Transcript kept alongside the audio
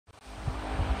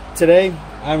Today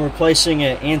I'm replacing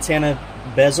an antenna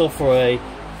bezel for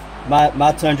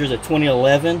my Tundra is a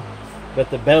 2011, but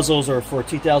the bezels are for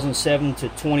 2007 to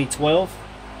 2012.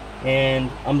 And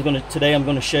today I'm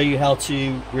going to show you how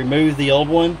to remove the old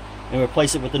one and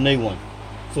replace it with the new one.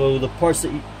 So the parts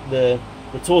that the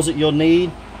tools that you'll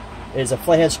need is a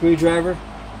flathead screwdriver.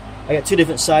 I got two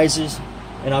different sizes,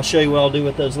 and I'll show you what I'll do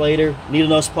with those later. Needle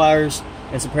nose pliers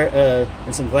and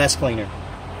some glass cleaner.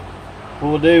 What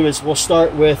we'll do is we'll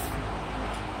start with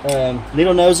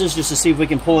needle noses just to see if we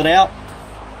can pull it out.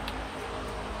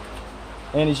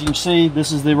 And as you can see,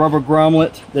 this is the rubber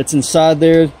grommet that's inside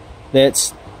there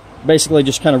that's basically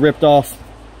just kind of ripped off.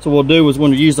 So what we'll do is we're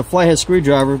going to use the flathead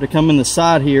screwdriver to come in the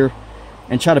side here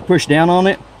and try to push down on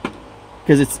it,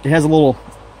 because it has a little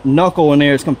knuckle in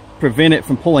there. It's going to prevent it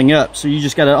from pulling up. So you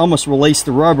just got to almost release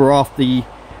the rubber off the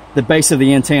base of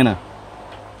the antenna.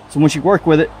 So once you work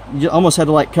with it, you almost have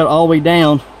to like cut all the way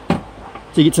down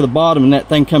to get to the bottom, and that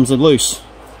thing comes loose.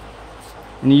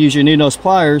 And you use your needle nose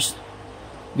pliers,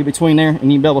 get between there,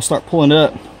 and you'll be able to start pulling it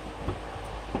up.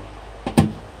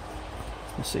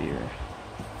 Let's see here.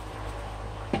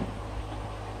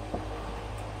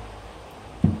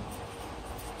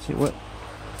 See what?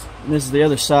 This is the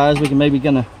other side. We can maybe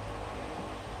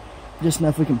just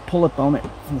enough we can pull up on it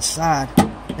from the side.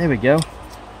 There we go.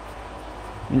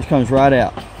 It just comes right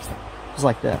out, just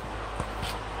like that.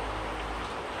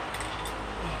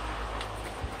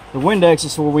 The Windex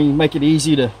is where we make it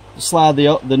easy to slide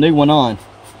the new one on.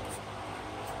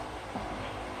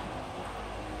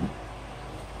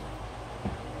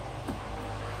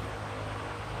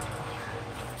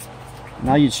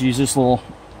 Now you just use this little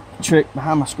trick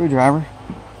behind my screwdriver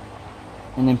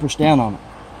and then push down on it.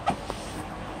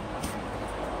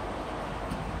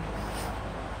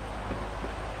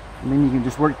 And then you can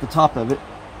just work the top of it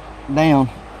down.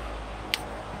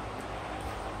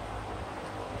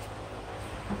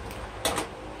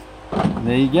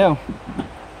 There you go.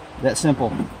 That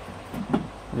simple.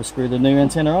 Just screw the new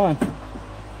antenna on.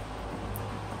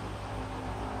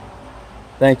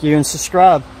 Thank you and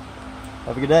subscribe.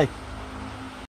 Have a good day.